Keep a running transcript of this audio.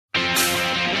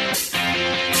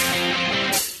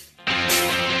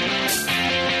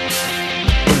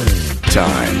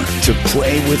to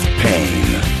Play with Pain,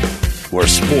 where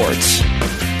sports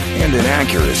and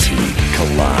inaccuracy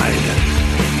collide.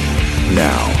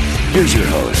 Now, here's your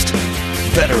host,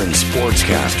 veteran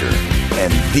sportscaster,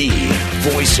 and the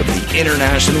voice of the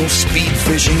International Speed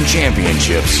Fishing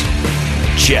Championships,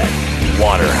 Chet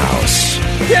Waterhouse.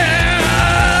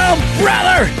 Yeah,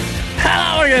 brother!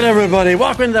 Hello again, everybody.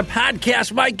 Welcome to the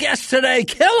podcast. My guest today,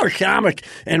 killer comic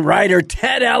and writer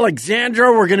Ted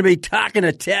Alexandro. We're going to be talking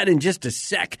to Ted in just a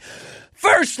sec.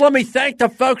 First, let me thank the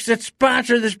folks that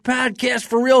sponsor this podcast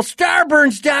for real.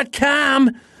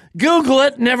 Starburns.com. Google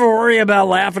it. Never worry about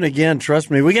laughing again. Trust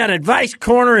me. We got Advice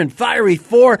Corner and Fiery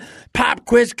 4. Pop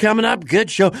quiz coming up. Good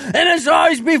show. And as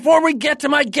always, before we get to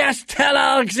my guest, Ted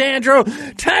Alexandro,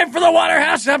 time for the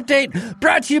Waterhouse Update,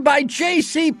 brought to you by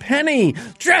J.C. Penney,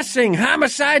 dressing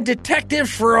homicide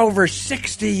detectives for over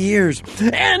 60 years.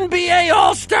 NBA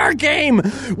All-Star Game,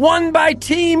 won by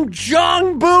Team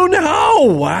Jong-Boon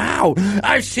Ho. Wow.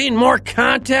 I've seen more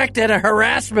contact at a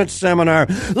harassment seminar.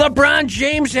 LeBron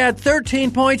James had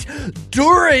 13 points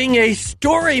during a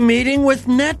story meeting with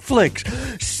Netflix.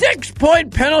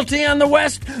 6-point penalty on the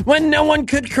West when no one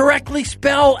could correctly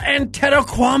spell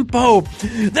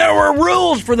Antetokounmpo. There were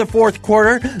rules for the fourth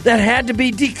quarter that had to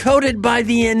be decoded by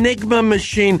the Enigma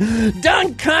machine.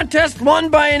 Dunk contest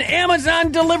won by an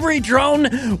Amazon delivery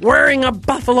drone wearing a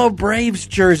Buffalo Braves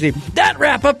jersey. That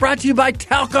wrap-up brought to you by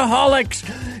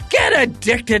Talcoholics. Get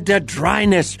addicted to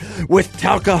dryness with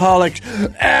Talcoholics.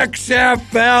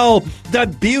 XFL. The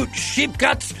Butte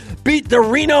Sheepguts beat the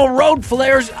Reno Road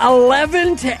Flares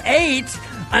 11-8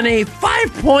 on a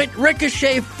 5-point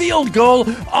ricochet field goal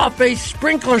off a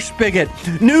sprinkler spigot.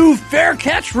 New fair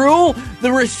catch rule.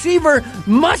 The receiver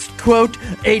must quote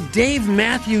a Dave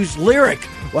Matthews lyric.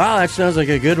 Wow, that sounds like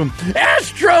a good one.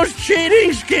 Astros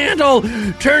cheating scandal.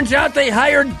 Turns out they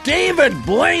hired David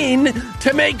Blaine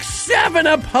to make 7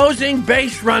 opposing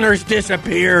base runners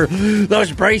disappear.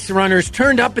 Those base runners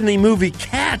turned up in the movie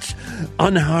Cats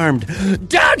unharmed.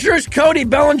 Dodgers' Cody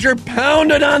Bellinger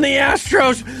pounded on the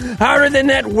Astros harder than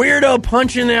that weirdo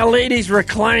punching that lady's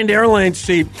reclined airline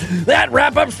seat. That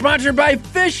wrap-up sponsored by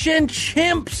Fish and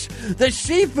Chimps, the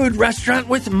seafood restaurant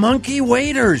with monkey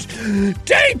waiters.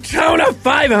 Daytona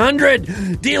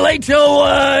 500 delayed till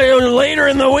later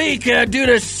in the week due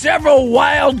to several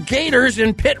wild gators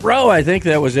in pit row. I think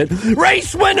that was it.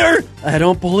 Race winner, I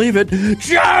don't believe it,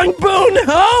 Jong-Boon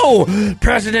Ho.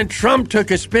 President Trump took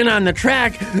a spin on the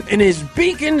track in his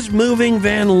Beacons moving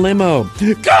van limo.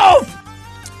 Golf!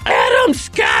 Adam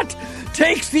Scott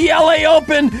takes the LA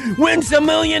Open, wins $1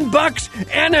 million,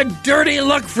 and a dirty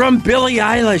look from Billie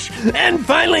Eilish. And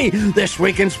finally, this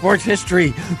week in sports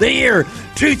history, the year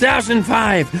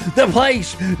 2005, the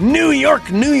place, New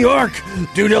York, New York.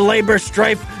 Due to labor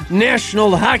strife,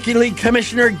 National Hockey League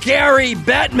Commissioner Gary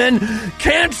Bettman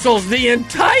cancels the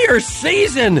entire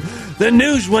season. The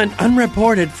news went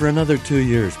unreported for another 2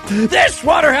 years. This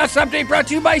Waterhouse Update brought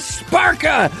to you by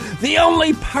Sparka, the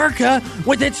only parka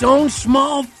with its own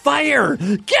small fire.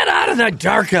 Get out of the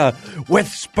darka with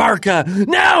Sparka.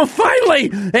 Now, finally,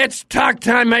 it's talk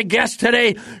time. My guest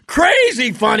today,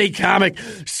 crazy funny comic,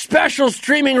 special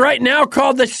streaming right now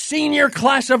called The Senior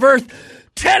Class of Earth,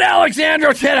 Ted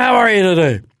Alexandro. Ted, how are you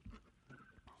today?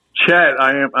 Chet,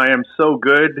 I am so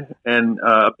good and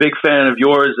a big fan of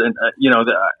yours, and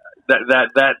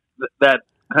that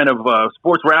kind of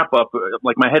sports wrap up.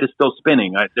 Like, my head is still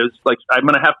spinning. I'm going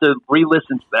to have to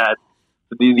re-listen to that.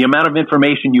 The amount of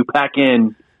information you pack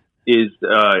in is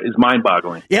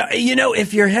mind-boggling. Yeah, you know,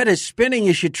 if your head is spinning,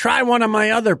 you should try one of my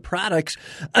other products,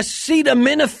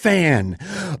 acetaminophen.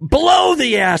 Blow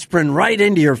the aspirin right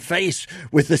into your face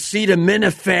with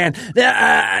acetaminophen.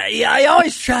 I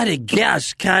always try to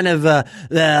guess kind of the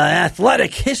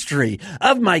athletic history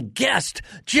of my guest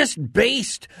just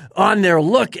based on their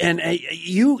look. And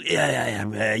you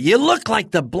look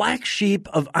like the black sheep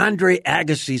of Andre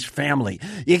Agassi's family.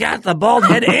 You got the bald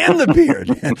head and the beard.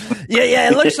 Yeah,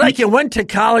 it looks like you went to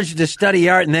college to study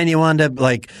art and then you wound up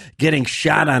like getting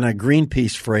shot on a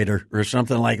Greenpeace freighter or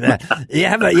something like that. You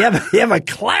have a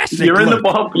classic. You're in the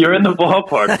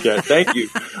ballpark, Chet. Thank you.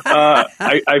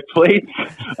 I played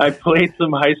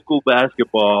some high school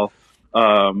basketball,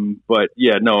 but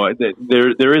yeah, no,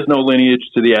 there is no lineage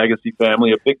to the Agassi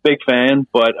family. A big fan,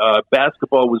 but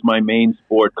basketball was my main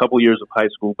sport. Couple years of high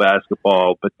school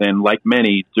basketball, but then, like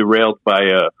many, derailed by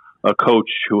a coach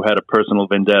who had a personal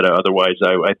vendetta. Otherwise,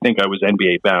 I think I was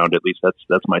NBA bound. At least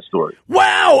that's my story.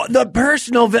 Wow, the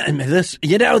personal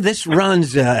this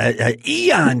runs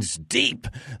eons deep.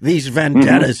 These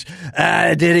vendettas.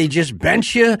 Mm-hmm. Did he just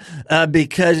bench you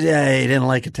because he didn't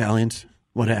like Italians?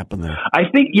 What happened there? I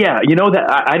think, yeah. You know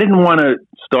that I didn't want to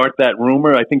start that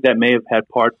rumor. I think that may have had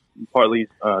partly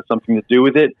something to do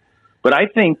with it. But I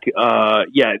think,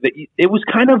 it was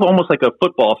kind of almost like a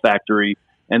football factory,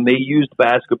 and they used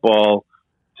basketball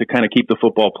to kind of keep the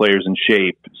football players in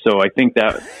shape. So I think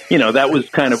that, that was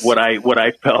kind of what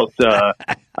I felt.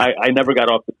 I never got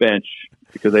off the bench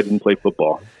because I didn't play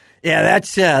football. Yeah,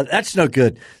 that's no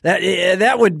good.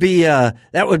 That would be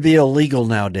illegal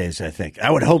nowadays, I think.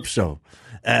 I would hope so.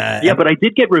 But I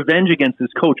did get revenge against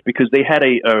this coach because they had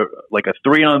a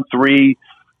 3-on-3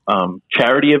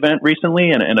 charity event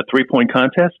recently and a 3-point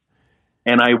contest.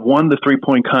 And I won the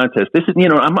 3-point contest. This is,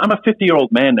 I'm a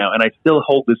 50-year-old man now, and I still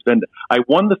hold this vendor. I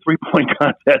won the 3-point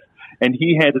contest, and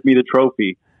he handed me the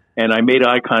trophy. And I made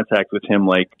eye contact with him,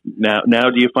 like, now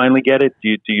do you finally get it?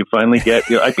 Do you finally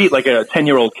get? I beat like a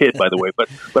 10-year-old kid, by the way,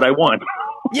 but I won.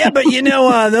 Yeah, but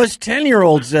those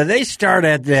 10-year-olds, they start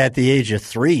at the age of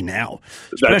 3 now,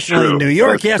 especially in New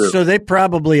York. Yes, so they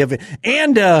probably have,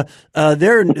 and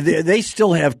they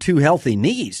still have 2 healthy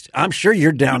knees. I'm sure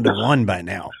you're down to 1 by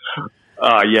now.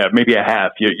 Yeah, maybe a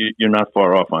half. You're not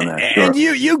far off on that. And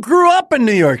sure. you grew up in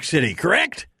New York City,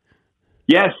 correct?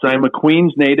 Yes, I'm a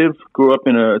Queens native. Grew up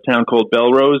in a town called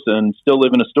Belrose, and still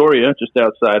live in Astoria, just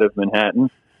outside of Manhattan.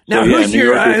 Now, who's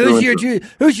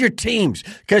your teams?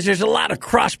 Because there's a lot of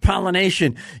cross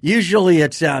pollination. Usually,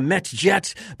 it's Mets,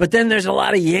 Jets, but then there's a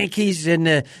lot of Yankees, and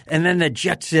then the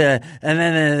Jets, and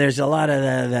then there's a lot of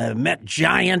the Met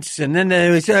Giants, and then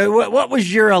what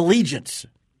was your allegiance?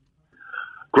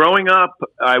 Growing up,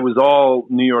 I was all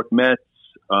New York Mets,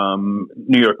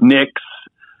 New York Knicks,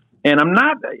 and I'm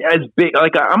not as big.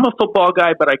 Like, I'm a football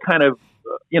guy, but I kind of,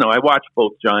 I watch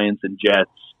both Giants and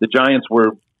Jets. The Giants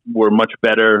were much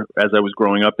better as I was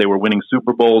growing up. They were winning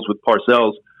Super Bowls with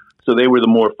Parcells, so they were the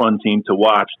more fun team to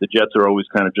watch. The Jets are always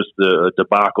kind of just a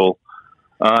debacle.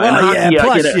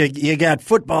 Plus you got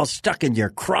football stuck in your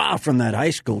craw from that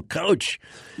high school coach.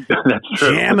 That's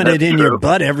true. Jamming it in your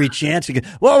butt every chance.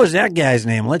 What was that guy's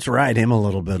name? Let's ride him a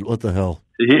little bit. What the hell?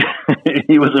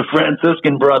 He was a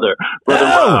Franciscan brother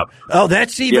Rob. Oh,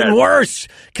 that's even worse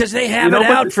because they have it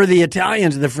out for the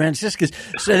Italians, the Franciscans.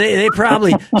 So they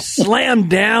probably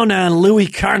slammed down on Louis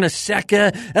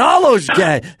Carnesecca and all those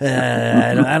guys.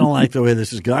 I don't like the way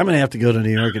this is going. I'm going to have to go to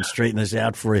New York and straighten this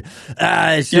out for you.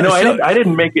 I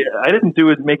didn't make it. I didn't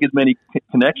make as many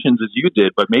connections as you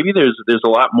did, but maybe there's a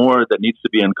lot more that needs to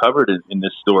be uncovered in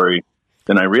this story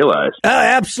than I realized. Oh,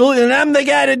 absolutely. And I'm the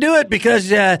guy to do it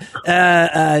because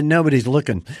nobody's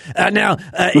looking. And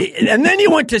then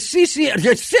you went to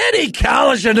City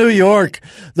College of New York,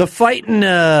 the fighting,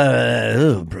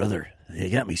 brother. You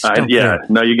got me stumped there.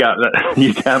 No, you got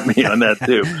me on that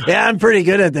too. Yeah, I'm pretty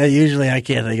good at that. Usually I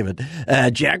can't think of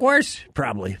it. Jaguars?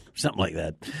 Probably. Something like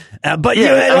that. But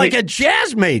you're a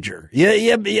jazz major.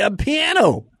 You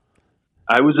piano.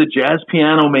 I was a jazz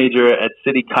piano major at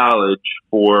City College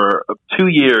for 2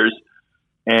 years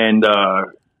and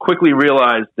quickly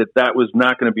realized that was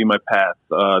not going to be my path.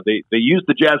 They used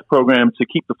the jazz program to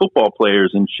keep the football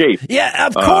players in shape. Yeah,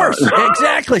 of course.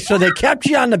 Exactly. So they kept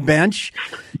you on the bench.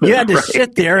 You had to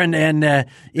sit there and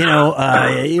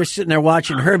you're sitting there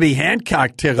watching Herbie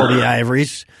Hancock tickle the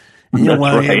ivories.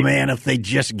 Right. Man, if they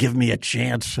just give me a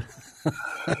chance.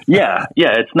 Yeah,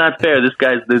 it's not fair. This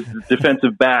guy's the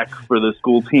defensive back for the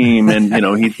school team, and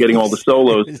he's getting all the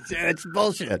solos. It's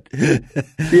bullshit.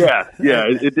 Yeah.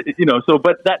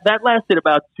 But that lasted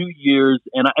about 2 years,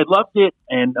 and I loved it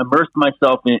and immersed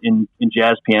myself in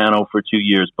jazz piano for 2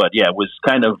 years. But it was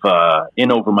kind of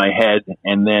in over my head,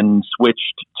 and then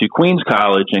switched to Queens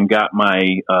College and got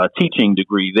my teaching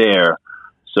degree there.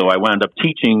 So I wound up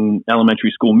teaching elementary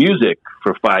school music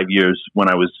for 5 years when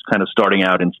I was kind of starting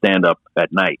out in stand-up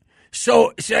at night.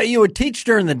 So you would teach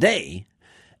during the day,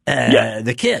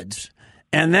 the kids,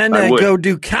 and then go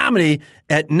do comedy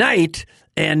at night.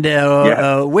 And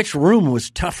which room was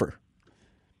tougher?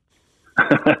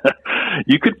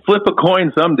 You could flip a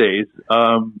coin some days.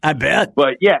 I bet.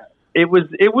 But it was.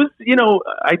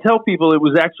 I tell people it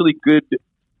was actually good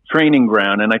training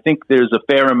ground, and I think there's a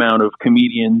fair amount of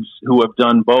comedians who have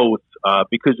done both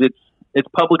because it's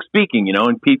public speaking,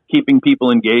 and keeping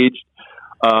people engaged.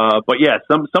 But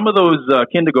some of those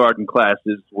kindergarten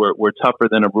classes were tougher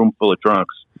than a room full of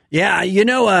drunks. Yeah,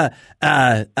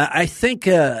 I think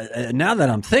now that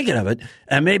I'm thinking of it,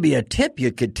 maybe a tip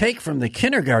you could take from the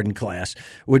kindergarten class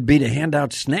would be to hand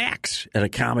out snacks at a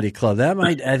comedy club.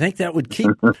 I think that would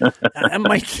keep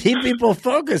people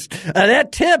focused.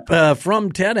 That tip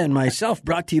from Ted and myself,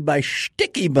 brought to you by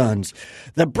Sticky Buns,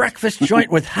 the breakfast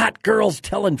joint with hot girls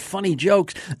telling funny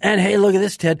jokes. And hey, look at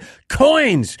this, Ted,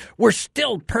 coins were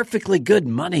still perfectly good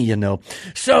money,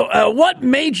 So, what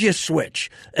made you switch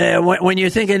when you're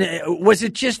thinking? was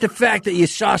it just the fact that you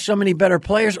saw so many better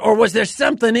players, or was there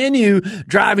something in you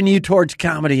driving you towards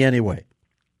comedy anyway?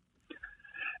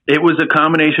 It was a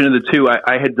combination of the two.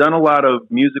 I had done a lot of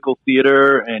musical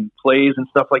theater and plays and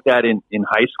stuff like that in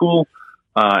high school,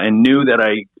 and knew that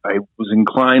I was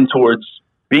inclined towards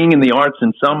being in the arts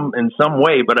in some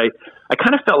way, but I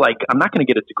kind of felt like I'm not going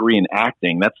to get a degree in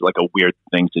acting. That's like a weird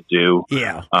thing to do.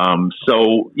 Yeah.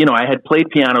 So, I had played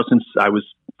piano since I was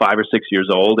 5 or 6 years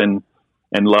old and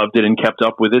loved it and kept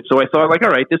up with it. So I thought like, all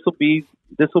right, this will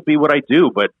be what I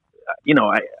do. But,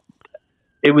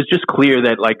 it was just clear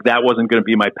that like that wasn't going to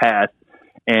be my path.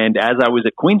 And as I was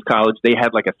at Queens College, they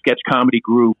had like a sketch comedy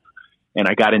group, and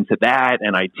I got into that,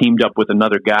 and I teamed up with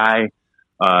another guy.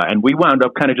 And we wound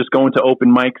up kind of just going to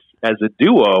open mics as a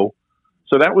duo.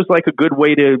 So that was like a good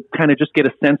way to kind of just get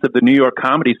a sense of the New York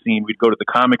comedy scene. We'd go to the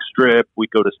Comic Strip, we'd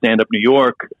go to Stand Up New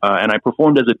York, and I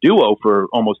performed as a duo for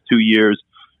almost 2 years.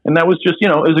 And that was just, it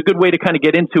was a good way to kind of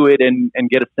get into it and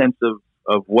get a sense of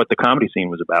what the comedy scene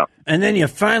was about. And then you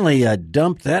finally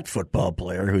dumped that football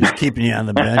player who's keeping you on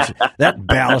the bench, that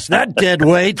ballast, that dead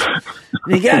weight.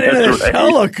 You got into the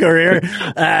solo career.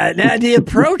 Now, do you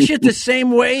approach it the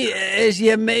same way as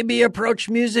you maybe approach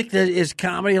music? Is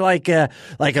comedy like a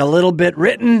little bit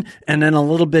written and then a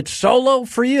little bit solo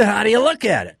for you? How do you look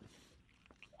at it?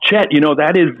 Chet,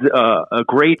 that is a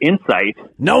great insight.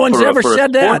 No one's ever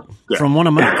said that from one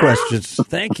of my questions.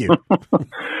 Thank you.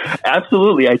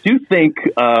 Absolutely. I do think,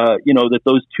 that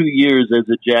those 2 years as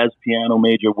a jazz piano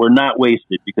major were not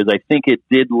wasted, because I think it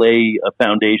did lay a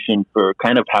foundation for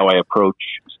kind of how I approach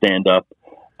stand-up.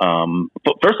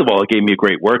 But first of all, it gave me a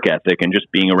great work ethic and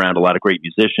just being around a lot of great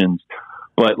musicians.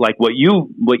 But like what you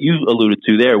alluded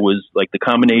to there was like the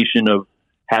combination of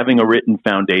having a written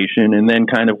foundation and then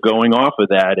kind of going off of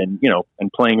that and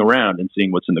playing around and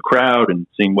seeing what's in the crowd and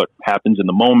seeing what happens in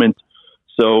the moment.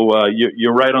 So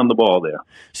you're right on the ball there.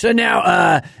 So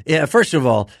now, first of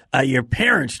all, your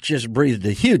parents just breathed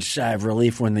a huge sigh of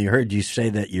relief when they heard you say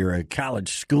that your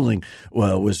college schooling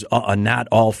was not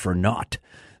all for naught.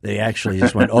 They actually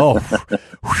just went, oh,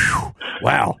 whew,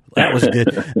 wow, that was good.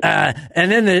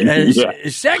 And then the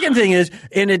second thing is,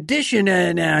 in addition,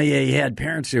 now you had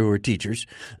parents who were teachers.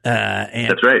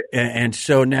 And, that's right. And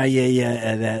so now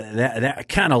that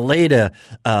kind of laid a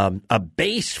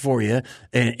base for you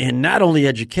in not only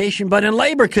education, but in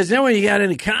labor. Because then when you got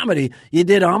into comedy, you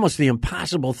did almost the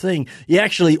impossible thing. You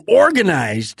actually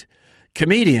organized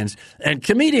comedians, and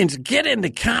comedians get into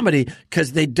comedy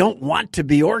because they don't want to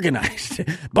be organized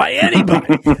by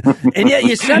anybody, and yet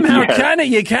you somehow kind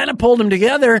of pulled them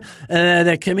together,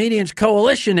 the Comedians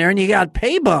Coalition there, and you got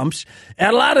pay bumps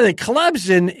at a lot of the clubs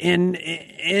in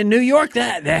New York.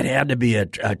 That had to be a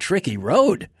tricky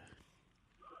road.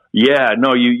 Yeah,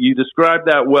 no, you described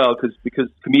that well, because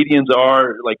comedians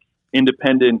are like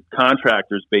independent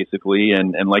contractors basically,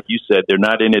 and like you said, they're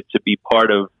not in it to be part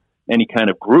of any kind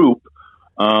of group.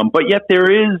 But yet there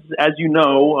is, as in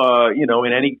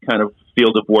any kind of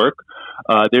field of work,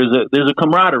 there's a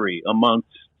camaraderie amongst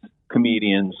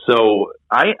comedians. So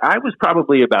I was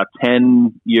probably about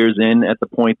 10 years in at the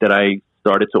point that I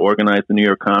started to organize the New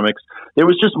York Comics. There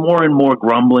was just more and more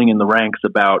grumbling in the ranks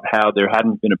about how there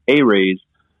hadn't been a pay raise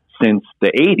since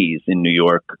the 80s in New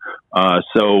York.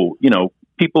 So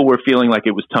people were feeling like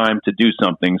it was time to do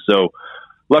something. So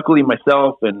luckily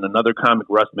myself and another comic,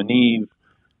 Russ Maneve,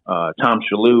 Tom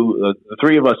Shalhoub, the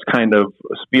three of us kind of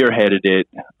spearheaded it,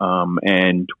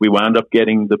 and we wound up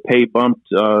getting the pay bumped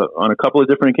on a couple of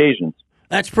different occasions.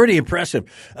 That's pretty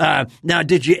impressive. Now,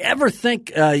 did you ever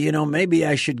think, maybe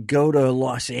I should go to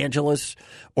Los Angeles,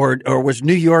 or was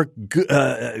New York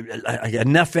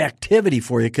enough activity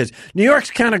for you? Because New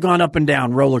York's kind of gone up and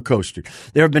down, roller coaster.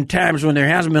 There have been times when there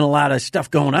hasn't been a lot of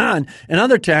stuff going on, and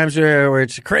other times where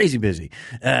it's crazy busy.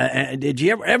 Did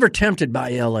you ever tempted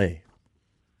by L.A.?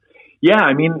 Yeah,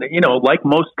 I mean, like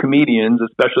most comedians,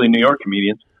 especially New York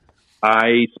comedians,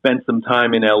 I spent some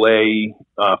time in LA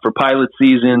for pilot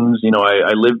seasons.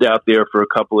 I lived out there for a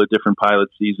couple of different pilot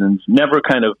seasons, never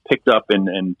kind of picked up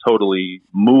and totally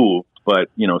moved, but,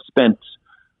 spent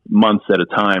months at a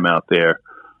time out there.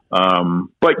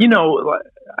 But,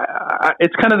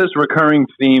 it's kind of this recurring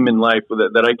theme in life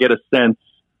that I get a sense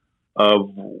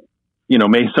of,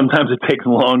 maybe sometimes it takes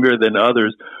longer than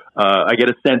others. I get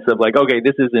a sense of like, okay,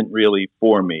 this isn't really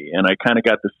for me. And I kind of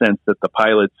got the sense that the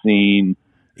pilot scene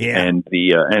and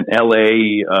and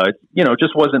LA,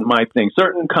 just wasn't my thing.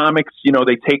 Certain comics,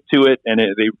 they take to it and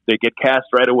they get cast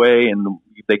right away and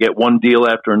they get one deal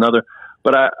after another.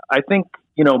 But I think,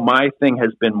 my thing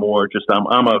has been more just,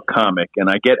 I'm a comic and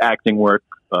I get acting work,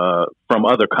 from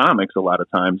other comics a lot of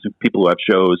times, people who have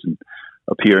shows and,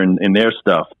 appear in their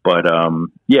stuff. But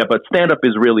but stand up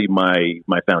is really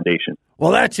my foundation.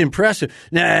 Well, that's impressive.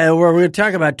 Now, we're going to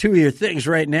talk about two of your things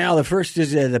right now. The first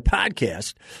is the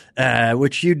podcast,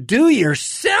 which you do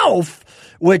yourself,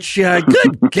 which,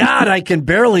 good God, I can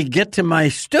barely get to my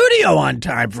studio on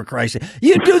time, for Christ's sake.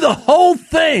 You do the whole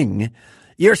thing.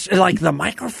 You're like the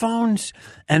microphones,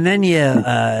 and then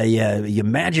you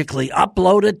magically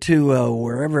upload it to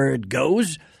wherever it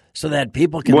goes so that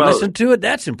people can listen to it.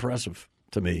 That's impressive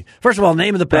to me. First of all,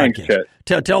 name of the podcast.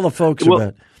 Tell the folks about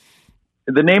it.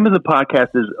 The name of the podcast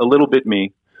is A Little Bit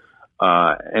Me,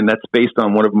 and that's based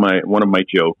on one of my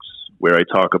jokes where I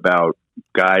talk about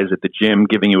guys at the gym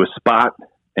giving you a spot,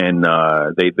 and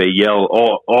they yell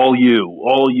all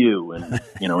you, and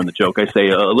in the joke I say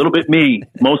a little bit me,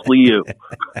 mostly you.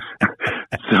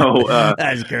 So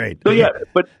that's great. So yeah,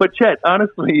 but Chet,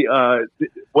 honestly,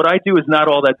 what I do is not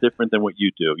all that different than what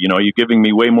you do. You're giving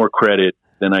me way more credit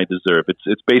than I deserve.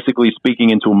 It's basically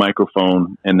speaking into a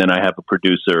microphone, and then I have a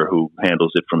producer who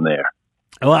handles it from there.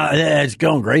 Well, it's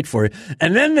going great for you.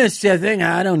 And then this thing,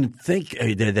 I don't think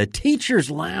the Teacher's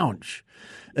Lounge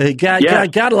got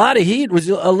a lot of heat. It was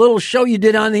a little show you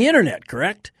did on the internet,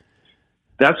 correct?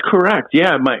 That's correct.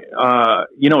 Yeah,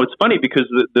 it's funny because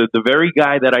the very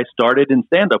guy that I started in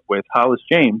stand up with, Hollis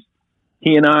James,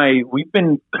 he and we've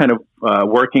been kind of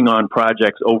working on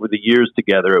projects over the years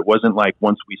together. It wasn't like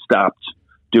once we stopped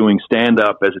doing stand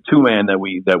up as a two-man that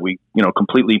we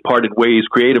completely parted ways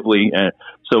creatively. And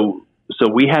so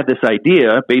we had this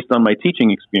idea based on my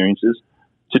teaching experiences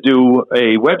to do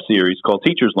a web series called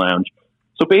Teacher's Lounge.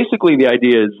 So basically the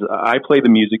idea is I play the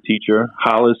music teacher,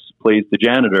 Hollis plays the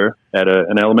janitor at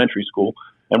an elementary school,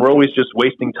 and we're always just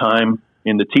wasting time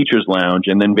in the Teacher's Lounge,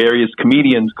 and then various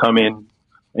comedians come in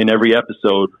every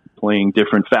episode playing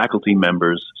different faculty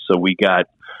members. So we got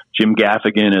Jim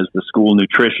Gaffigan as the school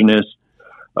nutritionist,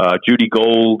 Judy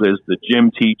Gold as the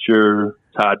gym teacher,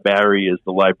 Todd Barry as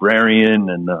the librarian,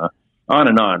 and on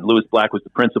and on. Lewis Black was the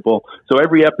principal. So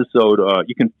every episode,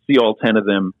 you can see all 10 of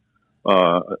them,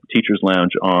 Teacher's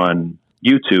Lounge on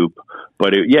YouTube.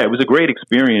 But it was a great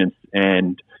experience.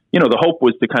 And, the hope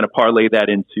was to kind of parlay that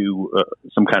into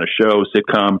some kind of show,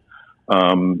 sitcom.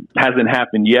 Hasn't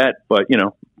happened yet, but,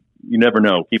 you never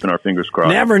know, keeping our fingers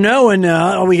crossed. Never know, and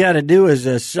all we got to do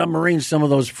is submarine some of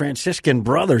those Franciscan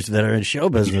brothers that are in show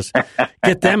business.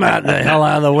 Get them the hell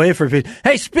out of the way for people.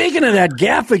 Hey, speaking of that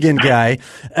Gaffigan guy,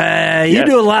 you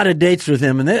do a lot of dates with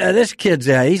him, and this kid's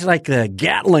he's like the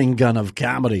Gatling gun of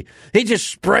comedy. He just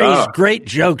sprays great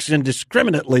jokes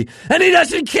indiscriminately, and he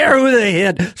doesn't care who they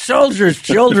hit. Soldiers,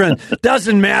 children,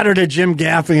 doesn't matter to Jim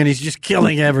Gaffigan. He's just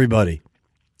killing everybody.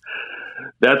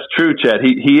 That's true, Chet.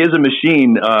 He is a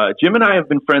machine. Jim and I have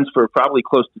been friends for probably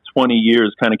close to 20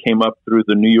 years, kind of came up through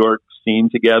the New York scene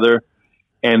together.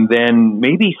 And then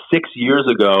maybe 6 years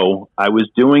ago, I was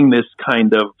doing this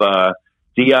kind of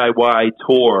DIY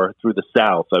tour through the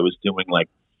South. I was doing like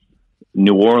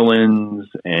New Orleans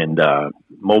and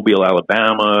Mobile,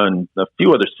 Alabama, and a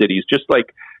few other cities, just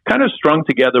like kind of strung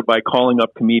together by calling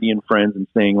up comedian friends and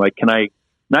saying, like, can I,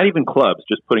 not even clubs,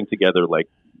 just putting together like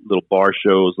little bar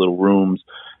shows, little rooms.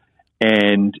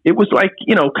 And it was like,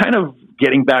 kind of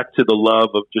getting back to the love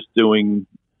of just doing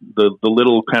the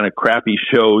little kind of crappy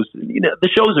shows. The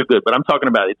shows are good, but I'm talking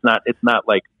about it's not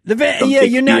like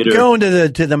you're not going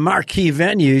to the marquee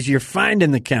venues. You're finding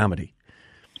the comedy.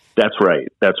 That's right.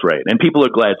 And people are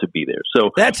glad to be there. So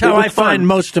that's how I find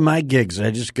most of my gigs. I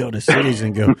just go to cities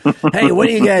and go, hey, what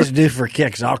do you guys do for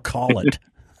kicks? I'll call it.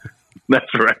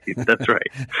 That's right.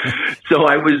 So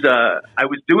I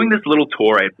was doing this little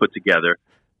tour I had put together,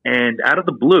 and out of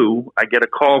the blue, I get a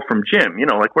call from Jim.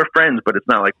 Like we're friends, but it's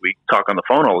not like we talk on the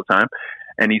phone all the time.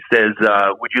 And he says,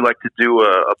 would you like to do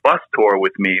a bus tour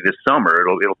with me this summer?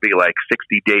 It'll be like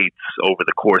 60 dates over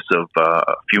the course of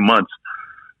a few months.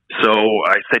 So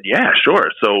I said, yeah,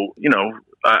 sure. So,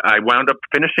 I wound up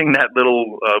finishing that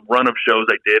little run of shows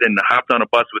I did and hopped on a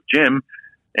bus with Jim.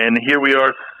 And here we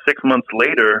are 6 months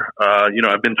later.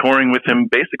 I've been touring with him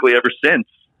basically ever since.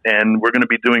 And we're going to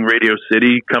be doing Radio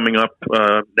City coming up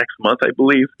next month, I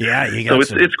believe. Yeah,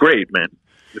 it's great, man.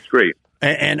 It's great.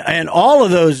 And all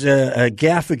of those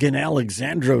Gaffigan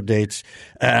Alexandro dates,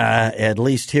 at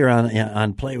least here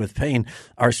on Play with Pain,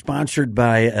 are sponsored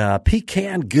by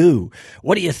Pecan Goo.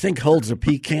 What do you think holds a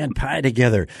pecan pie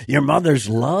together? Your mother's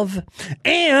love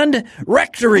and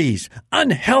rectories,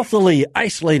 unhealthily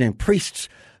isolating priests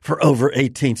for over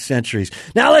 18 centuries.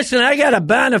 Now, listen, I got a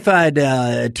bona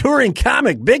fide touring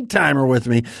comic big timer with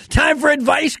me. Time for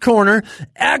Advice Corner.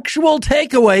 Actual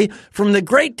takeaway from the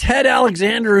great Ted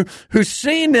Alexandro, who's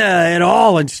seen it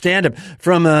all in stand-up,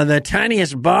 from the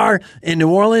tiniest bar in New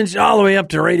Orleans all the way up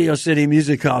to Radio City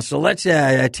Music Hall. So let's,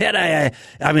 Ted,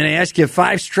 I'm going to ask you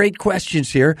 5 straight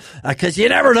questions here, because you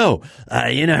never know.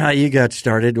 You know how you got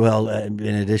started. Well, in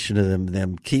addition to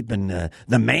them keeping the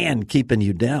man keeping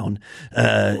you down,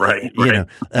 right.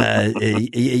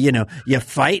 You know, you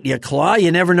fight, you claw.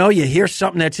 You never know. You hear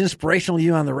something that's inspirational to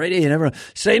you on the radio. You never know.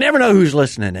 So you never know who's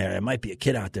listening there. It might be a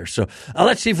kid out there. So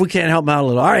let's see if we can't help him out a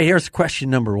little. All right, here's question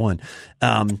number 1.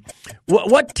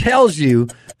 What tells you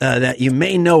that you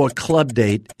may know a club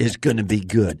date is going to be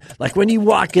good? Like when you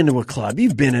walk into a club,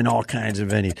 you've been in all kinds of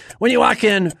venues. When you walk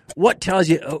in, what tells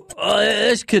you,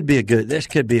 this could be a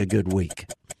good week?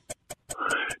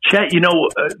 Chet,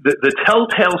 the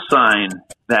telltale sign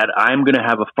that I'm going to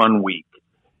have a fun week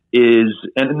is,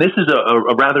 and this is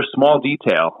a rather small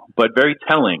detail, but very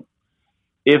telling.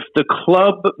 If the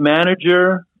club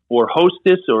manager or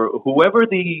hostess or whoever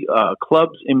the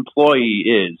club's employee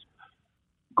is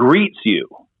greets you,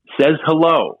 says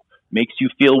hello, makes you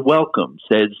feel welcome,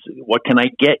 says, what can I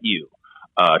get you,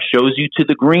 shows you to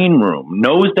the green room,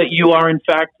 knows that you are, in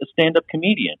fact, a stand-up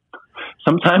comedian.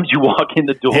 Sometimes you walk in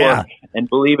the door and,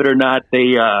 believe it or not,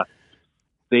 they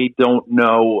don't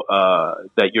know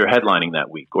that you're headlining that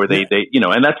week, or they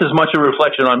and that's as much a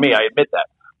reflection on me. I admit that.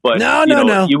 But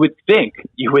no. You would think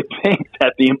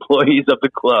that the employees of the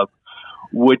club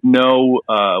would know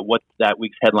what that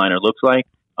week's headliner looks like.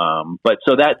 But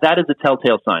so that is a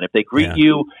telltale sign. If they greet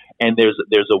you and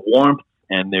there's a warmth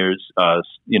and there's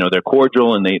they're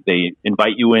cordial and they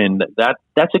invite you in,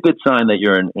 that's a good sign that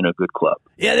you're in a good club.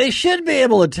 Yeah, they should be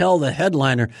able to tell the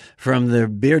headliner from the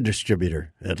beer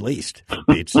distributor, at least, for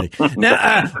Pete's sake.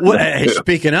 Now,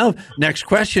 speaking of, next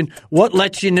question, what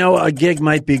lets you know a gig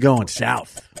might be going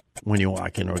south when you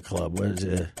walk into a club?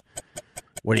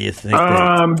 What do you think?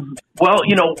 Well,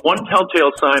 one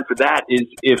telltale sign for that is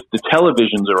if the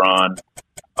televisions are on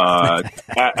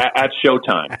at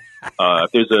showtime.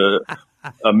 If there's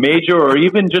a major or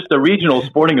even just a regional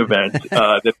sporting event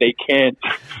that they can't.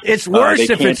 It's worse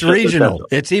if it's regional.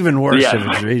 It's even worse if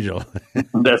it's regional.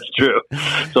 That's true.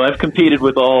 So I've competed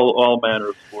with all manner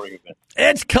of sporting events.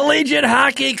 It's collegiate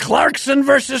hockey, Clarkson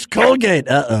versus Colgate.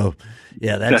 Uh-oh.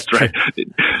 Yeah, that's right.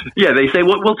 Yeah, they say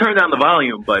we'll turn down the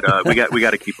volume, but we got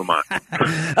to keep them on.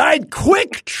 All right,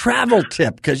 quick travel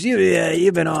tip, because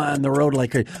you've been on the road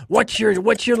like crazy. What's your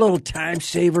little time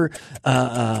saver,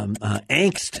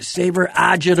 angst saver,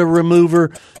 agita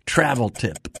remover travel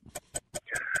tip?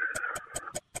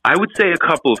 I would say a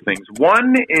couple of things.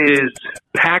 One is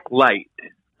pack light.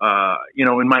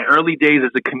 In my early days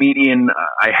as a comedian,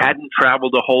 I hadn't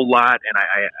traveled a whole lot, and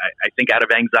I think out of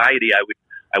anxiety, I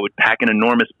would pack an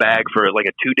enormous bag for like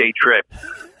a 2-day trip.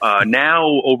 Now,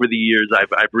 over the years,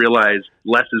 I've realized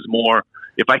less is more.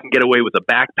 If I can get away with a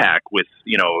backpack with,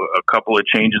 a couple of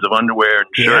changes of underwear and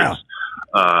shirts,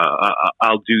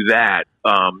 I'll do that.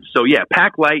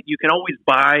 Pack light. You can always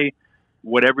buy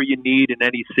whatever you need in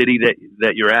any city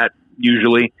that you're at,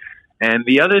 usually. And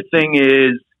the other thing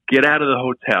is get out of the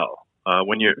hotel.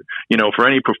 When you're, for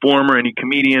any performer, any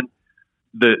comedian,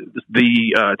 the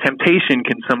temptation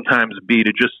can sometimes be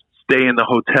to just stay in the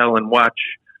hotel and watch,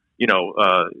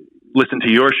 listen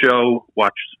to your show,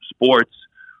 watch sports.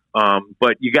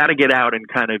 But you got to get out and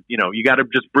kind of, you got to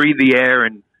just breathe the air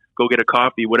and go get a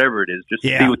coffee, whatever it is, just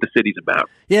see what the city's about.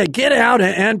 Yeah, get out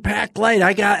and pack light.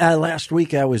 I got last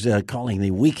week I was calling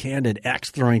the weak-handed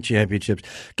axe throwing championships.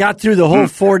 Got through the whole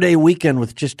 4-day weekend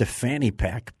with just a fanny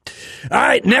pack. All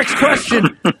right, next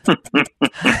question.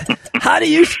 How do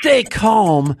you stay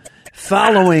calm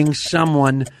following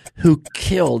someone who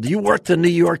killed? You work the New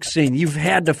York scene. You've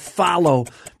had to follow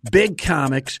big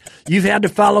comics. You've had to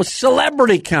follow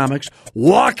celebrity comics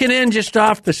walking in just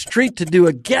off the street to do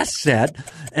a guest set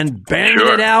and banging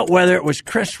it out, whether it was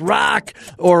Chris Rock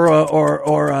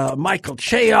or Michael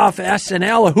Cheoff,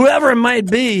 SNL, or whoever it might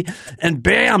be, and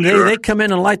bam, they come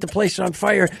in and light the place on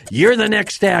fire. You're the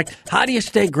next act. How do you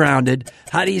stay grounded?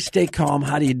 How do you stay calm?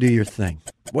 How do you do your thing?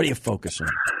 What do you focus on?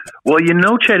 Well,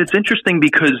 Chet, it's interesting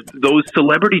because those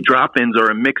celebrity drop-ins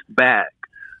are a mixed bag.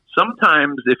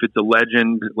 Sometimes if it's a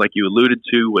legend, like you alluded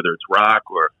to, whether it's Rock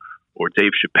or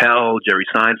Dave Chappelle, Jerry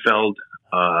Seinfeld,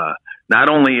 not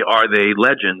only are they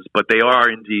legends, but they are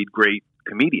indeed great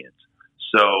comedians.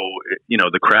 So,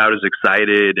 the crowd is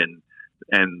excited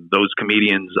and those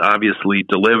comedians obviously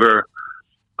deliver.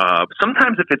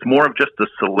 Sometimes if it's more of just a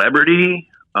celebrity,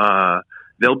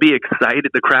 they'll be excited.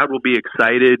 The crowd will be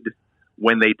excited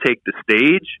when they take the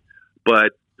stage,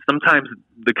 but sometimes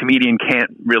the comedian can't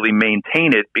really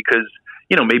maintain it because,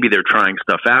 you know, maybe they're trying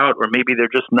stuff out, or maybe they're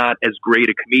just not as great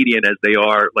a comedian as they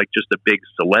are like just a big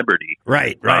celebrity.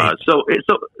 Right. So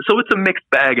it's a mixed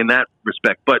bag in that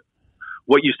respect. But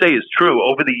what you say is true.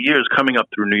 Over the years coming up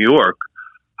through New York,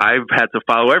 I've had to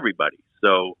follow everybody.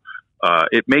 So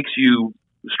it makes you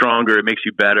stronger. It makes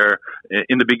you better.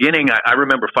 In the beginning, I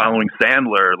remember following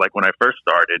Sandler, like when I first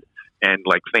started, and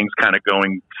like things kind of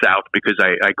going south because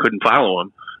I couldn't follow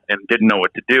him and didn't know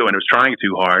what to do, and was trying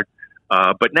too hard.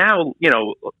 But now, you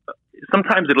know,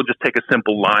 sometimes it'll just take a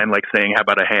simple line like saying, how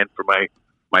about a hand for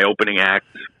my opening act,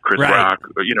 Chris Rock,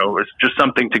 or, you know, it's just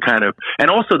something to kind of, and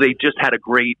also they just had a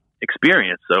great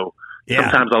experience. So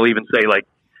sometimes I'll even say like,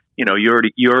 you know, you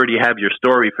already have your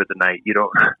story for the night. You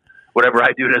don't, whatever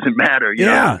I do doesn't matter. You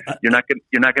know, you're not going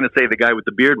to say the guy with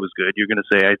the beard was good. You're going to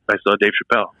say, I saw Dave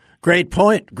Chappelle. Great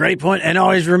point. And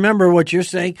always remember what you're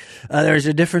saying. There's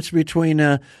a difference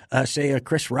between, say, a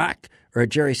Chris Rock or a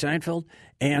Jerry Seinfeld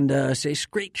and, say,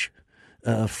 Screech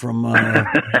from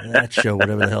that show,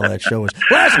 whatever the hell that show was.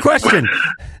 Last question.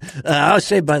 I was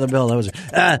Saved by the Bell. That was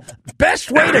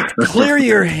best way to clear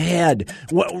your head.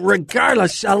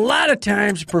 Regardless, a lot of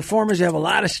times performers have a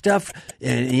lot of stuff,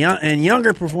 and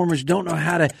younger performers don't know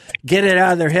how to get it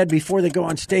out of their head before they go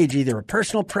on stage. Either a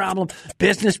personal problem,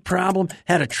 business problem,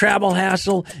 had a travel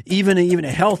hassle, even a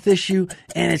health issue,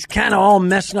 and it's kind of all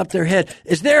messing up their head.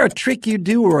 Is there a trick you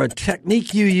do or a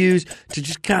technique you use to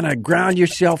just kind of ground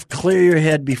yourself, clear your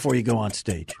head before you go on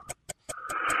stage?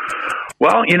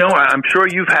 Well, you know, I'm sure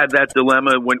you've had that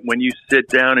dilemma when you sit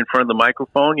down in front of the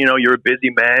microphone. You know, you're a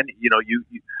busy man. You know,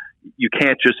 you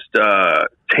can't just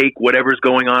take whatever's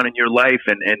going on in your life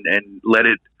and let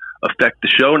it affect the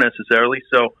show necessarily.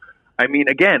 So, I mean,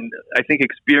 again, I think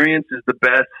experience is the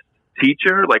best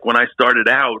teacher. Like when I started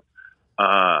out,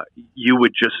 you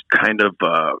would just kind of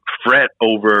fret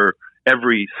over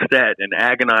every set and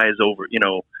agonize over, you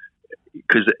know,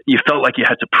 because you felt like you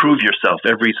had to prove yourself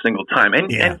every single time.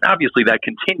 And obviously that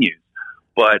continues.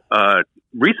 But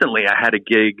recently I had a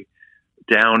gig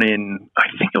down in, I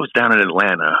think it was down in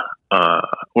Atlanta,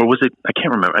 or was it, I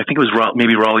can't remember. I think it was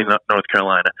maybe Raleigh, North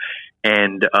Carolina.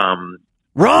 And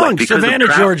wrong, like Savannah,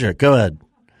 Georgia. Go ahead.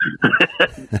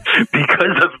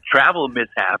 Because of travel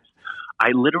mishaps,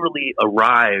 I literally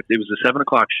arrived. It was a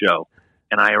 7:00 show.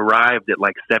 And I arrived at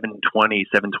like 7:20,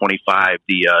 7:25.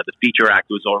 The feature act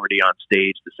was already on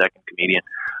stage, the second comedian.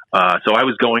 So I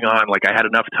was going on, like I had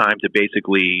enough time to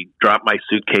basically drop my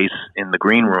suitcase in the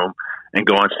green room and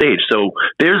go on stage. So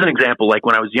there's an example, like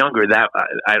when I was younger, that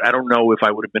I don't know if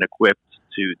I would have been equipped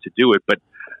to do it. But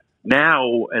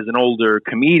now as an older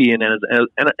comedian and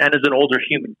as an older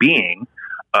human being,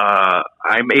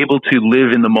 I'm able to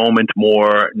live in the moment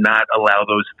more, not allow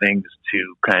those things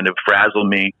to kind of frazzle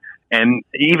me. And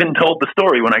even told the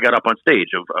story when I got up on stage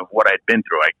of what I'd been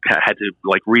through. I had to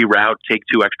like reroute, take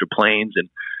 2 extra planes, and,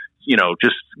 you know,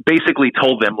 just basically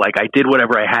told them like I did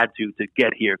whatever I had to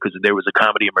get here because there was a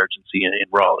comedy emergency in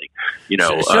Raleigh. You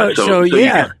know, so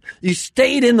you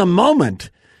stayed in the moment.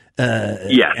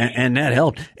 And that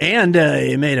helped. And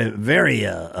you made a very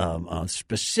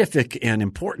specific and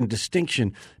important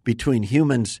distinction between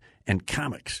humans and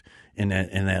comics. In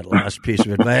that last piece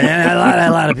of advice. And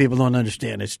a lot of people don't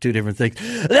understand. It's two different things.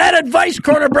 That Advice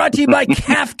Corner brought to you by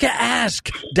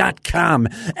KafkaAsk.com.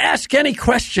 Ask any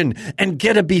question and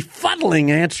get a befuddling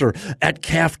answer at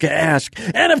Kafka Ask.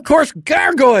 And, of course,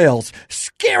 gargoyles,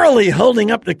 scarily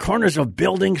holding up the corners of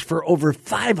buildings for over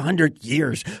 500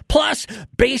 years. Plus,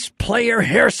 Bass Player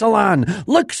Hair Salon.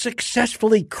 Look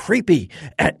successfully creepy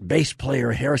at Bass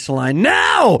Player Hair Salon.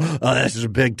 Now, this is a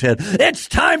big Ted. It's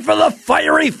time for the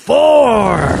Fiery Four.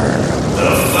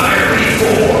 The Fiery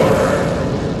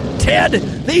Four. Ted,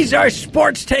 these are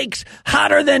sports takes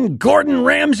hotter than Gordon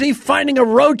Ramsay finding a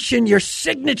roach in your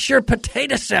signature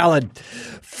potato salad.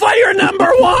 Fire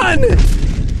number 1.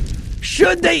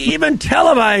 Should they even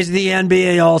televise the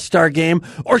NBA All-Star Game,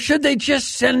 or should they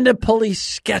just send a police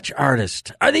sketch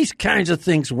artist? Are these kinds of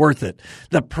things worth it?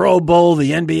 The Pro Bowl,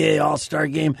 the NBA All-Star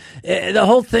Game, the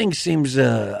whole thing seems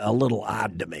a little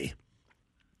odd to me.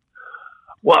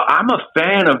 Well, I'm a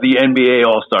fan of the NBA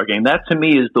All-Star Game. That, to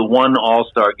me, is the one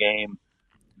All-Star Game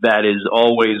that is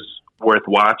always worth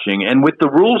watching. And with the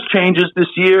rules changes this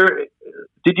year,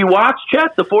 did you watch,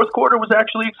 Chet? The fourth quarter was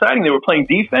actually exciting. They were playing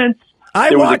defense.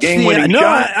 I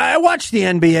watched the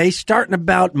NBA starting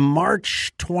about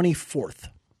March 24th.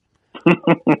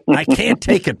 I can't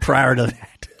take it prior to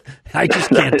that. I just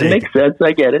can't take it. It makes sense.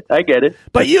 I get it.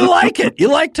 But you like it. You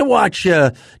like to watch.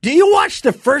 Do you watch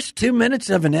the first 2 minutes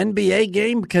of an NBA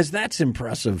game? Because that's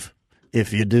impressive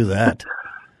if you do that.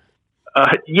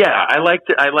 Yeah, I like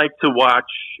to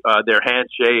watch their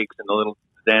handshakes and the little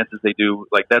dances they do.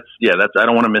 Like that's I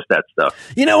don't want to miss that stuff.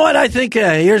 You know what? I think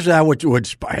here's what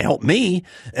would help me.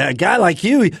 A guy like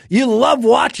you love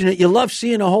watching it. You love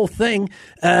seeing the whole thing.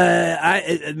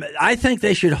 I think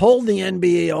they should hold the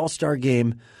NBA All-Star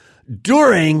Game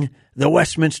during the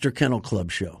Westminster Kennel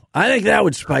Club show. I think that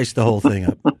would spice the whole thing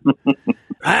up.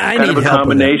 I kind need of a help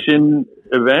combination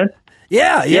event.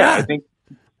 Yeah. I think.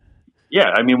 Yeah,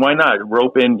 I mean, why not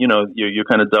rope in? You're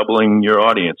kind of doubling your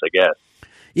audience, I guess.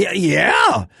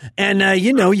 Yeah, and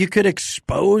you could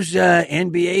expose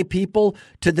NBA people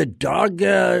to the dog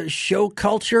show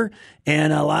culture,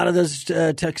 and a lot of those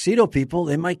tuxedo people,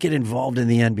 they might get involved in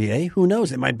the NBA. Who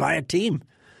knows? They might buy a team.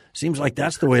 Seems like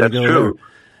that's the way to go. True.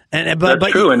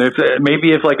 That's true. And if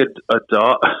like a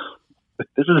dog.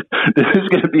 This is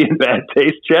going to be in bad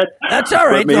taste, Chet. That's all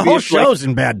right. The whole show's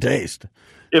in bad taste.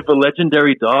 If a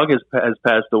legendary dog has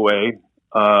passed away,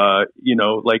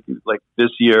 like this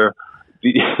year.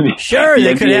 Sure,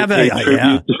 they could have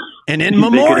an in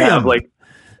memoriam.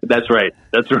 That's right.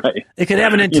 They could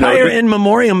have an entire in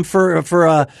memoriam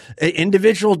for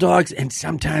individual dogs, and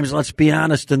sometimes, let's be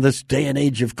honest, in this day and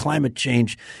age of climate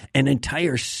change, an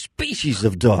entire species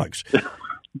of dogs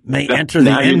may enter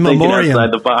the in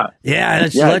memoriam. Yeah,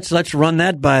 let's run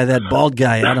that by that bald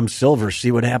guy, Adam Silver, see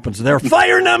what happens there.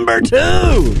 Fire number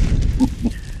 2.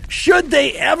 Should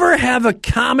they ever have a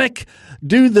comic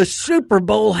do the Super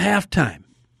Bowl halftime?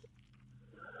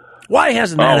 Why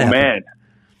hasn't that happened? Oh, man.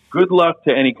 Good luck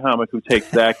to any comic who takes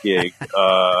that gig.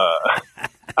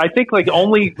 I think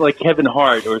only Kevin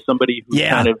Hart or somebody who's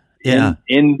kind of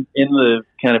in the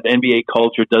kind of NBA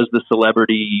culture does the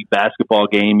celebrity basketball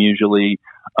game usually.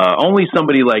 Only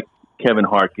somebody like Kevin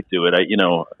Hart could do it.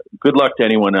 Good luck to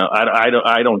anyone else. I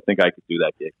don't think I could do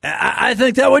that gig. I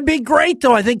think that would be great,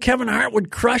 though. I think Kevin Hart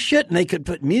would crush it, and they could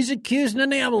put music cues, and then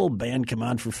they have a little band come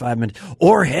on for 5 minutes.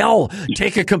 Or, hell,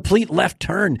 take a complete left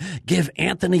turn. Give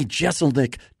Anthony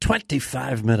Jeselnik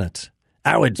 25 minutes.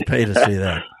 I would pay to see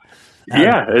that.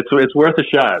 Yeah, it's worth a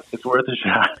shot. It's worth a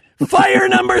shot. Fire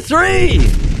number 3.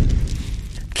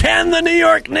 Can the New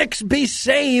York Knicks be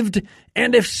saved?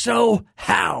 And if so,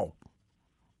 how?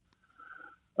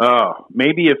 Oh,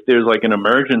 maybe if there's an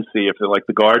emergency, if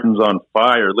the garden's on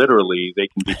fire, literally, they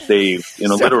can be saved in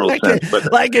a literal sense.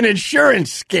 But like an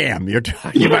insurance scam you're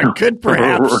talking about could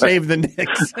perhaps save the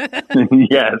Knicks.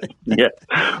 Yes.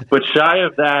 But shy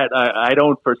of that, I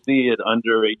don't foresee it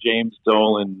under a James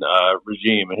Dolan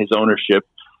regime. His ownership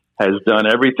has done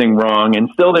everything wrong, and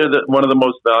still they're one of the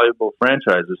most valuable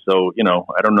franchises. So,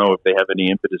 I don't know if they have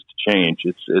any impetus to change.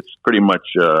 It's pretty much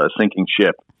a sinking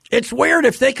ship. It's weird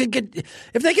if they could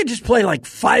just play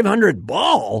 500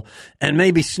 ball and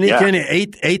maybe sneak in an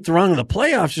eighth rung of the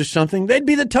playoffs or something. They'd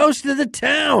be the toast of the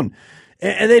town,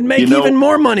 and they'd make even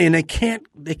more money. And they can't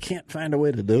find a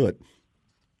way to do it.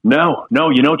 No,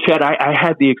 Chet, I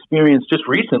had the experience just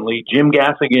recently. Jim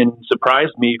Gaffigan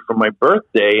surprised me for my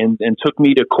birthday and took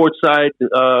me to courtside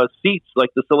seats,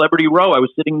 like the celebrity row. I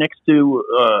was sitting next to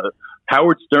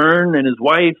Howard Stern and his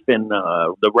wife and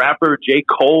the rapper J.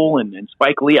 Cole and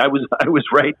Spike Lee. I was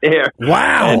right there.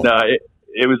 Wow. And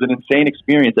it was an insane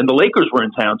experience. And the Lakers were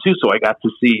in town, too, so I got to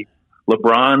see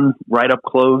LeBron right up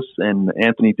close and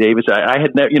Anthony Davis. I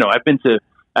had never, I've been to,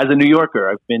 as a New Yorker,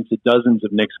 I've been to dozens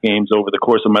of Knicks games over the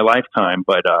course of my lifetime,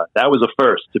 but that was a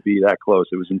first to be that close.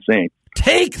 It was insane.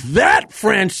 Take that,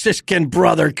 Franciscan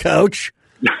brother, coach.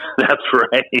 That's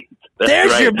right.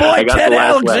 There's your boy Ted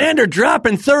Alexander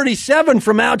dropping 37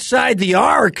 from outside the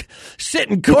arc,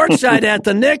 sitting courtside at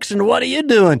the Knicks, and what are you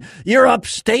doing? You're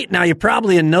upstate now. You're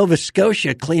probably in Nova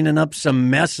Scotia cleaning up some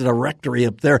mess at a rectory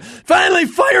up there. Finally,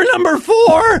 fire number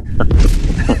 4.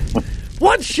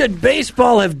 What should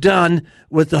baseball have done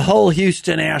with the whole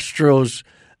Houston Astros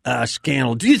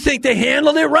scandal? Do you think they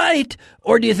handled it right,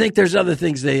 or do you think there's other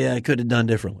things they could have done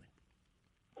differently?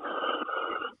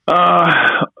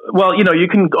 Well, you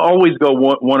can always go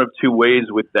one of two ways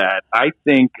with that. I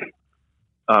think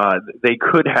they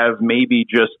could have maybe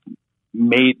just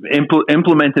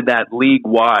implemented that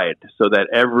league-wide so that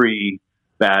every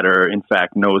batter, in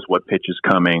fact, knows what pitch is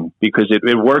coming, because it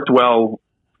worked well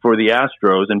for the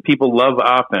Astros, and people love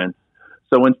offense.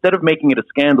 So instead of making it a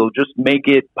scandal, just make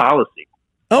it policy.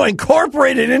 Oh,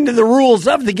 incorporate it into the rules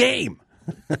of the game.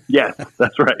 Yes,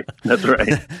 that's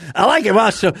right. I like it.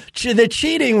 Wow, so the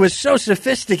cheating was so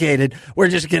sophisticated, we're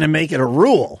just going to make it a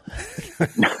rule.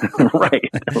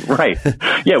 Right.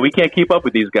 Yeah, we can't keep up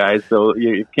with these guys, so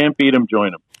you can't beat them,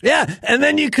 join them. Yeah, and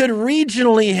then you could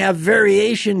regionally have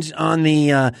variations on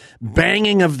the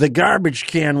banging of the garbage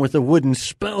can with a wooden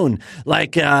spoon.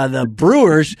 Like the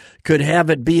Brewers could have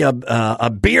it be a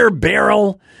beer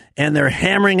barrel, and they're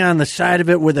hammering on the side of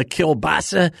it with a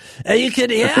kielbasa. You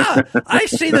could, I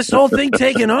see this whole thing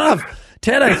taking off.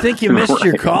 Ted, I think you missed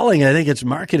your calling. I think it's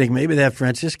marketing. Maybe that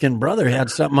Franciscan brother had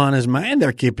something on his mind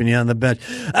there keeping you on the bench.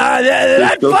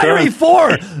 That Fiery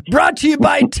Four, brought to you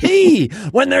by tea.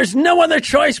 When there's no other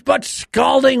choice but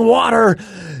scalding water,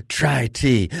 try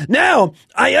tea. Now,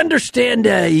 I understand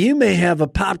you may have a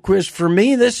pop quiz for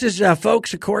me. This is,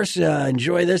 folks, of course,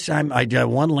 enjoy this. I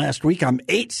won last week. I'm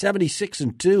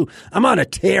 8-76-2. I'm on a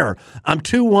tear. I'm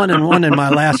 2-1-1 in my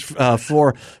last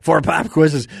four pop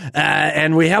quizzes.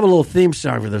 And we have a little theme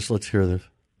song for this. Let's hear this.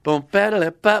 Pop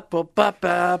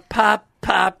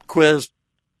quiz.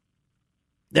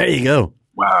 There you go.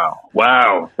 Wow.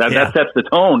 That sets the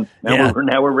tone. Now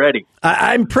we're ready.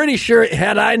 I'm pretty sure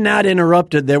had I not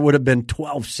interrupted, there would have been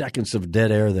 12 seconds of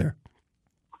dead air there.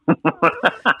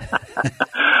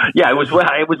 Yeah,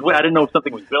 I didn't know if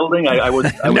something was building. I was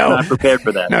not prepared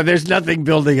for that. No, there's nothing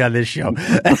building on this show.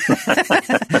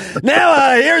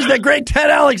 Now, here's the great Ted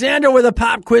Alexander with a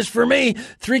pop quiz for me.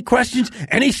 3 questions,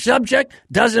 any subject,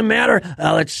 doesn't matter.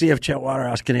 Let's see if Chet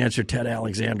Waterhouse can answer Ted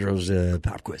Alexandro's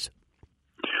pop quiz.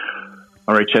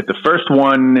 All right, Chet. The first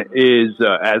one is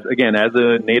as a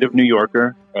native New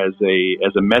Yorker, as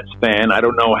a Mets fan. I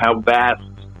don't know how vast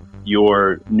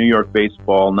your New York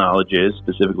baseball knowledge is,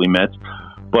 specifically Mets,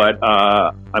 but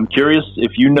I'm curious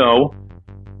if you know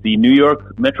the New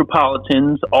York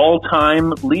Metropolitans'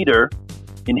 all-time leader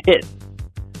in hits.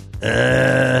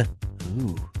 That's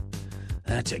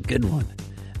a good one.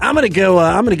 I'm gonna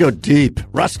go deep.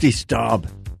 Rusty Staub.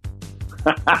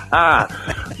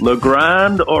 Le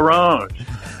Grand Orange.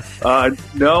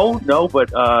 No, but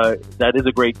that is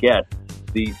a great guess.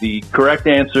 The correct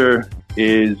answer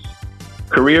is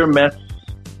career Mets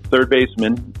third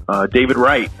baseman David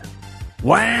Wright.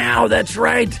 Wow, that's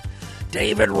right.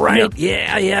 David Wright. Yep.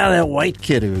 Yeah, that white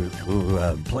kid who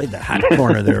played the hot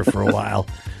corner there for a while.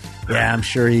 Yeah, I'm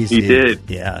sure he did.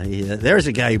 Yeah, there's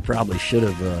a guy who probably should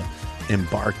have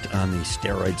embarked on the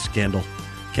steroid scandal.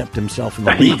 Kept himself in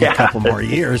the league a couple more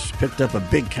years, picked up a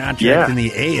big contract in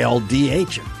the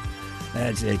ALDH.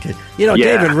 That's it.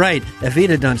 David Wright, if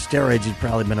he'd have done steroids, he'd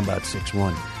probably been about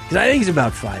 6'1". Because I think he's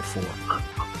about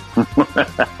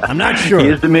 5'4". I'm not sure. He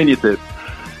is diminutive.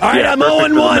 All right, I'm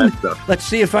 0-1. Let's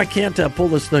see if I can't pull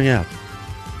this thing out.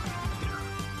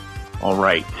 All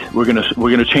right, we're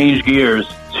gonna change gears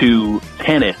to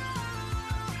tennis.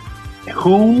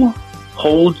 Who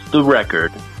holds the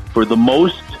record for the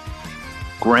most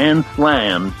Grand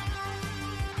Slams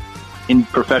in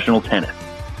professional tennis?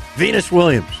 Venus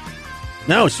Williams.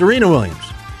 No, Serena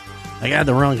Williams. I got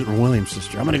the wrong Williams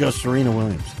sister. I'm going to go Serena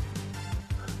Williams.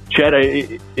 Chet,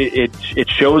 it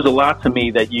shows a lot to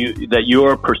me that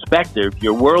your perspective,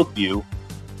 your worldview,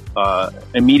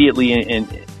 immediately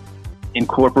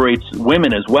incorporates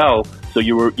women as well. So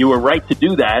you were right to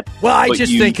do that. Well, I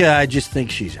just think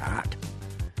she's hot.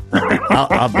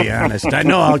 I'll be honest. I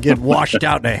know I'll get washed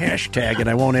out in a hashtag, and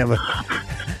I won't have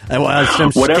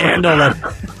some scandal.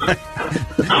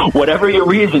 Whatever your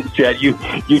reasons, Chet, you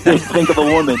just think of a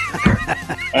woman.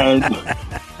 And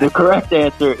the correct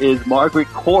answer is Margaret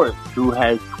Court, who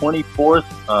has 24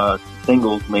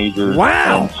 singles majors.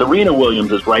 Wow. And Serena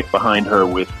Williams is right behind her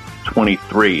with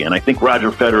 23. And I think Roger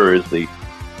Federer is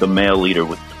the male leader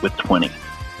with 20.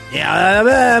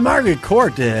 Yeah, Margaret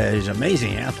Court is an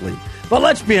amazing athlete. But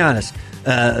let's be honest,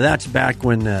 that's back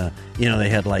when they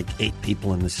had like 8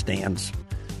 people in the stands,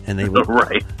 and they would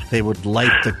they would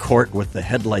light the court with the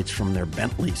headlights from their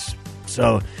Bentleys.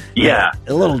 So a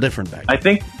little different back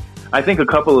then. I think a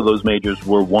couple of those majors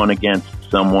were won against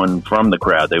someone from the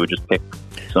crowd. They would just pick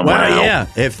someone out. Yeah,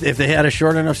 if they had a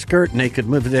short enough skirt and they could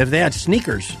move, if they had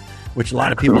sneakers, which a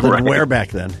lot of people didn't wear back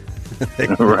then.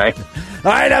 Right.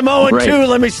 All right, I'm 0-2.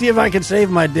 Let me see if I can save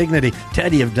my dignity.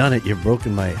 Ted, you've done it. You've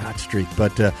broken my hot streak.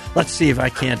 But let's see if I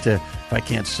can't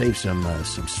save some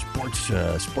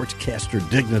sportscaster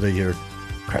dignity here.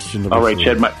 Question all right,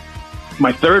 Chet.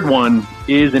 My third one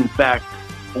is in fact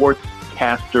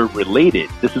sportscaster related.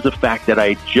 This is a fact that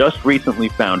I just recently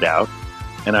found out,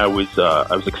 and I was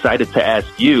excited to ask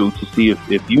you to see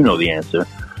if you know the answer.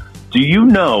 Do you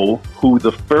know who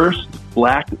the first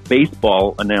black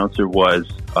baseball announcer was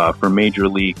for Major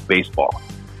League Baseball?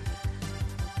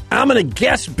 I'm going to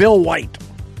guess Bill White.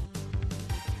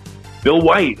 Bill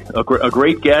White, a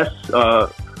great guess.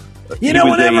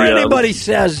 Whenever anybody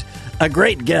says a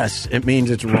great guess, it means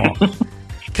it's wrong.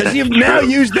 Because you've now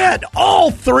used that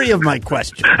all three of my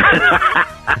questions.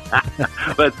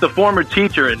 But it's the former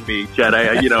teacher in me, Chet.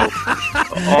 There's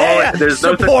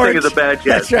no such thing as a bad guess.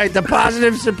 That's right, the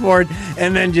positive support,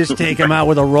 and then just take him out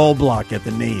with a roll block at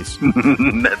the knees.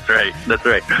 That's right.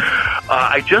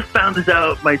 I just found this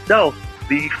out myself.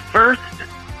 The first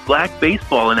black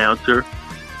baseball announcer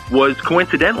was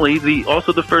coincidentally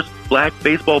also the first black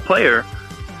baseball player,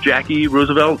 Jackie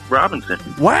Roosevelt Robinson.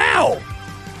 Wow!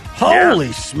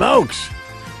 Holy smokes!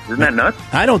 Isn't that nuts?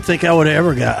 I don't think I would have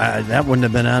ever got that. Wouldn't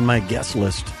have been on my guest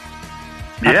list.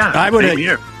 Yeah, I would same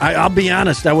here. I'll be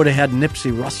honest. I would have had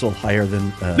Nipsey Russell higher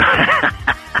than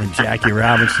Jackie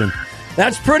Robinson.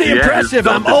 That's pretty impressive.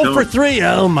 I'm 0 for 3.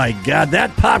 Oh, my God.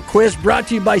 That pop quiz brought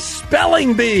to you by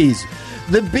Spelling Bees.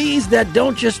 The bees that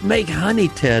don't just make honey,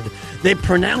 Ted. They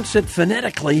pronounce it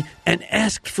phonetically and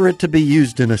asked for it to be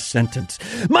used in a sentence.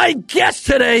 My guest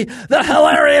today, the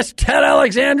hilarious Ted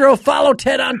Alexandro. Follow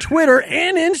Ted on Twitter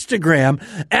and Instagram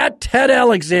at Ted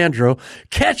Alexandro.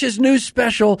 Catch his new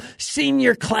special,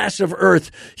 Senior Class of Earth.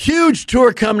 Huge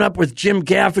tour coming up with Jim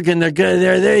Gaffigan.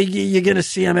 You're going to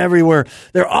see them everywhere.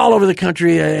 They're all over the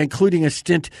country, including a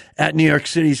stint at New York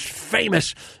City's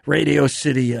famous Radio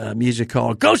City Music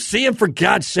Hall. Go see him, for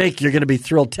God's sake. You're going to be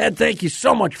thrilled. Ted, thank you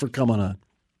so much for coming on.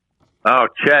 Oh,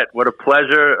 Chet, what a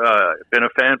pleasure. Been a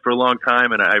fan for a long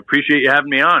time, and I appreciate you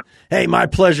having me on. Hey, my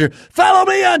pleasure. Follow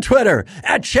me on Twitter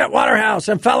at Chet Waterhouse,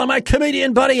 and follow my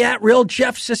comedian buddy at Real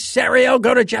Jeff Cesario.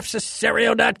 Go to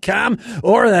jeffcesario.com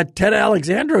or at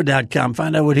tedalexandro.com.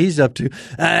 Find out what he's up to.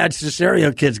 That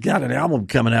Cesario kid's got an album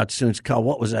coming out soon. It's called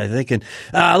What Was I Thinking?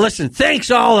 Listen, thanks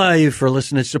all of you for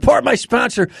listening. Support my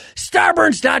sponsor,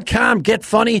 Starburns.com. Get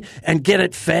funny and get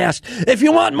it fast. If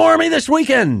you want more of me this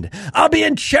weekend, I'll be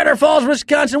in Cheddar Falls,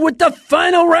 Wisconsin with the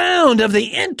final round of the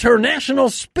International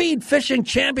Speed Fishing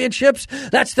Championships.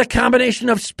 That's the combination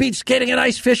of speed skating and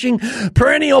ice fishing.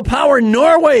 Perennial Power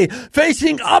Norway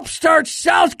facing upstart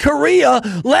South Korea,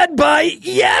 led by,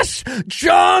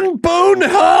 Jong Boon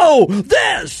Ho.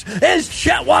 This is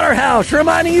Chet Waterhouse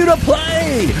reminding you to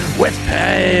play with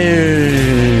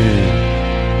pain.